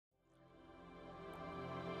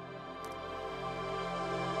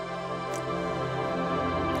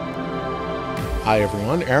Hi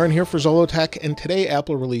everyone, Aaron here for Zollotech, and today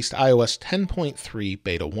Apple released iOS 10.3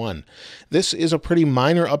 Beta 1. This is a pretty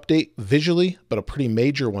minor update visually, but a pretty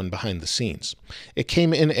major one behind the scenes. It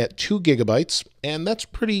came in at 2 gigabytes, and that's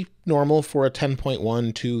pretty normal for a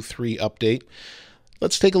 10.123 update.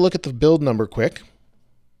 Let's take a look at the build number quick.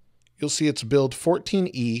 You'll see it's build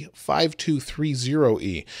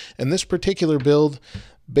 14E5230E, and this particular build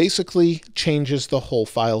basically changes the whole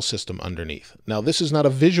file system underneath. Now, this is not a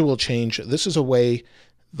visual change. This is a way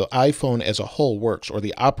the iPhone as a whole works, or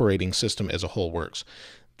the operating system as a whole works.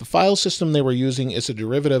 The file system they were using is a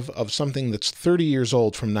derivative of something that's 30 years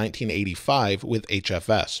old from 1985 with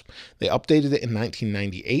HFS. They updated it in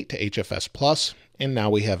 1998 to HFS Plus, and now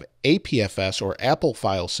we have APFS, or Apple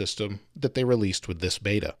File System, that they released with this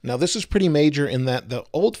beta. Now, this is pretty major in that the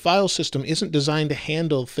old file system isn't designed to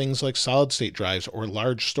handle things like solid-state drives or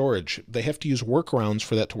large storage. They have to use workarounds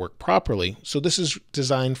for that to work properly. So this is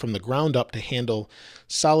designed from the ground up to handle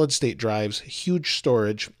solid-state drives, huge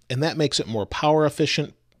storage, and that makes it more power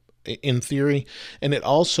efficient in theory, and it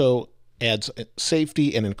also adds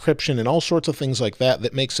safety and encryption and all sorts of things like that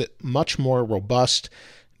that makes it much more robust,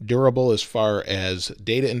 durable as far as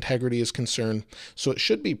data integrity is concerned, so it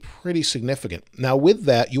should be pretty significant. Now with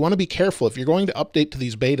that, you want to be careful. If you're going to update to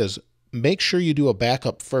these betas, make sure you do a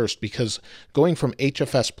backup first, because going from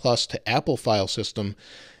HFS Plus to Apple File System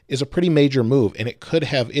is a pretty major move, and it could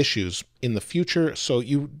have issues in the future, so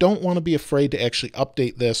you don't want to be afraid to actually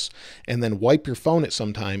update this and then wipe your phone at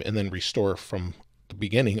some time and then restore from the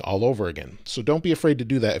beginning all over again. So don't be afraid to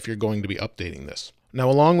do that if you're going to be updating this. Now,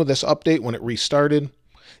 along with this update, when it restarted,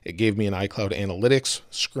 it gave me an iCloud Analytics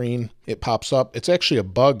screen. It pops up. It's actually a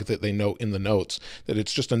bug that they note in the notes, that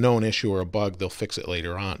it's just a known issue or a bug. They'll fix it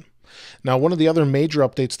later on. Now, one of the other major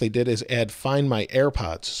updates they did is add Find My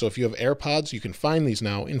AirPods. So if you have AirPods, you can find these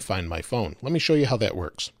now in Find My Phone. Let me show you how that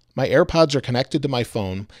works. My AirPods are connected to my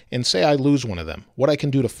phone, and say I lose one of them. What I can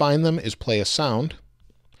do to find them is play a sound.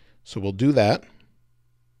 So we'll do that.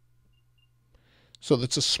 So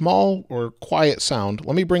that's a small or quiet sound.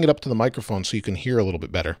 Let me bring it up to the microphone so you can hear a little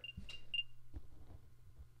bit better.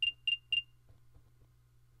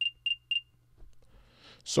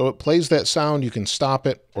 So it plays that sound. You can stop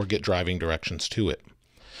it or get driving directions to it.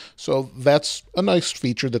 So that's a nice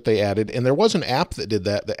feature that they added. And there was an app that did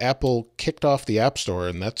that. The Apple kicked off the App Store,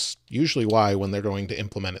 and that's usually why when they're going to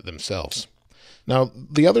implement it themselves. Now,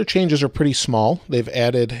 the other changes are pretty small. They've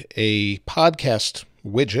added a podcast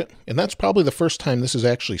widget, and that's probably the first time this has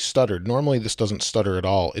actually stuttered. Normally this doesn't stutter at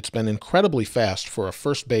all. It's been incredibly fast for a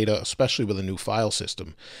first beta, especially with a new file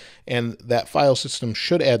system, and that file system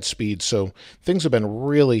should add speed, so things have been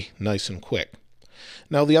really nice and quick.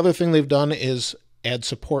 Now, the other thing they've done is add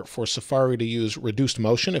support for Safari to use reduced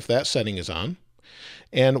motion if that setting is on.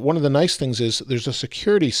 And one of the nice things is there's a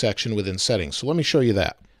security section within settings, so let me show you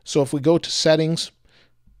that. So if we go to settings,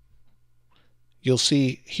 you'll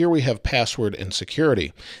see here we have password and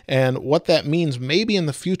security. And what that means, maybe in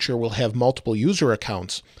the future we'll have multiple user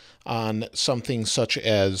accounts on something such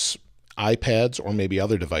as iPads or maybe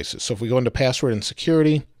other devices. So if we go into password and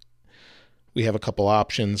security, we have a couple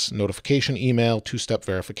options: notification, email, two-step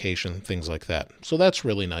verification, things like that. So that's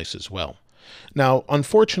really nice as well. Now,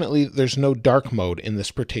 unfortunately, there's no dark mode in this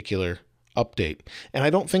particular update, and I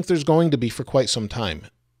don't think there's going to be for quite some time.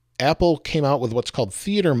 Apple came out with what's called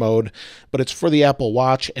theater mode, but it's for the Apple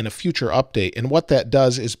Watch and a future update. And what that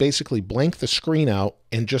does is basically blank the screen out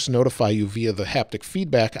and just notify you via the haptic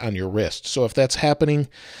feedback on your wrist. So if that's happening,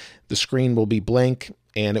 the screen will be blank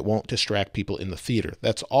and it won't distract people in the theater.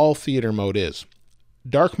 That's all theater mode is.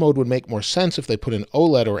 Dark mode would make more sense if they put an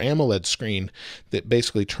OLED or AMOLED screen that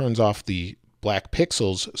basically turns off the black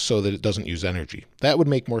pixels so that it doesn't use energy. That would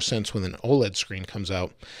make more sense when an OLED screen comes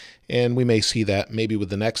out, and we may see that maybe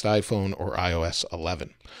with the next iPhone or iOS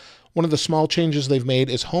 11. One of the small changes they've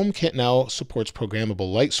made is HomeKit now supports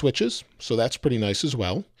programmable light switches, so that's pretty nice as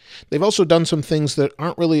well. They've also done some things that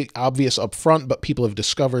aren't really obvious up front, but people have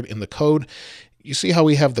discovered in the code. You see how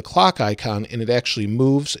we have the clock icon and it actually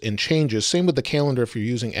moves and changes. Same with the calendar if you're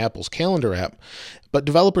using Apple's calendar app. But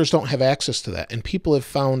developers don't have access to that, and people have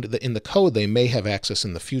found that in the code they may have access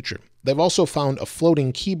in the future. They've also found a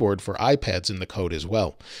floating keyboard for iPads in the code as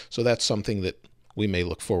well. So that's something that we may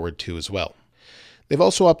look forward to as well. They've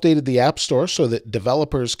also updated the App Store so that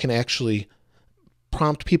developers can actually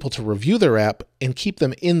prompt people to review their app and keep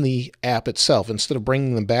them in the app itself. Instead of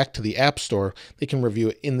bringing them back to the App Store, they can review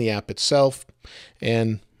it in the app itself,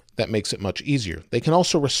 and that makes it much easier. They can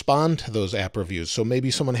also respond to those app reviews. So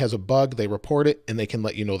maybe someone has a bug, they report it, and they can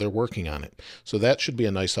let you know they're working on it. So that should be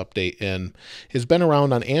a nice update, and has been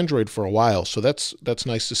around on Android for a while. So that's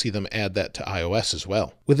nice to see them add that to iOS as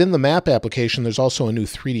well. Within the map application, there's also a new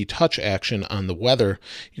 3D touch action on the weather.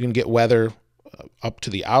 You can get weather up to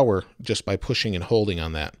the hour just by pushing and holding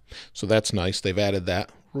on that. So that's nice. They've added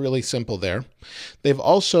that. Really simple there. They've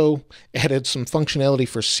also added some functionality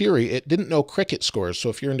for Siri. It didn't know cricket scores. So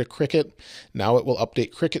if you're into cricket, now it will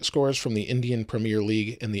update cricket scores from the Indian Premier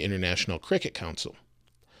League and the International Cricket Council.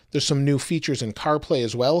 There's some new features in CarPlay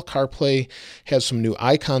as well. CarPlay has some new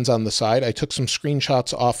icons on the side. I took some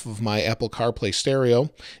screenshots off of my Apple CarPlay stereo,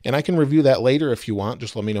 and I can review that later if you want.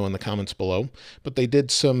 Just let me know in the comments below. But they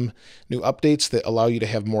did some new updates that allow you to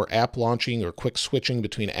have more app launching or quick switching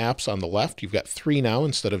between apps on the left. You've got 3 now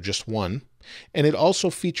instead of just 1. And it also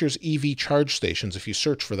features EV charge stations. If you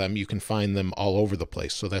search for them, you can find them all over the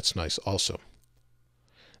place. So that's nice also.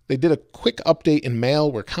 They did a quick update in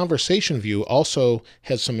Mail where Conversation View also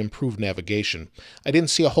has some improved navigation. I didn't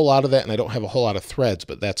see a whole lot of that, and I don't have a whole lot of threads,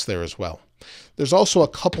 but that's there as well. There's also a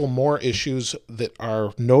couple more issues that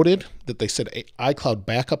are noted that they said iCloud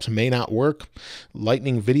backups may not work,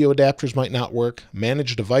 Lightning video adapters might not work,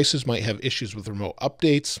 managed devices might have issues with remote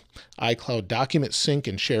updates, iCloud document sync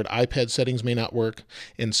and shared iPad settings may not work,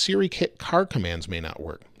 and Siri Kit car commands may not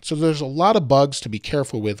work. So there's a lot of bugs to be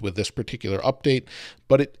careful with this particular update,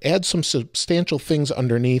 but it adds some substantial things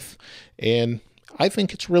underneath, and I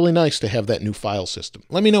think it's really nice to have that new file system.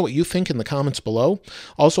 Let me know what you think in the comments below.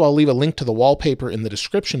 Also, I'll leave a link to the wallpaper in the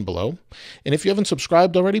description below. And if you haven't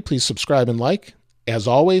subscribed already, please subscribe and like. As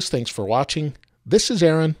always, thanks for watching. This is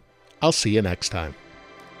Aaron. I'll see you next time.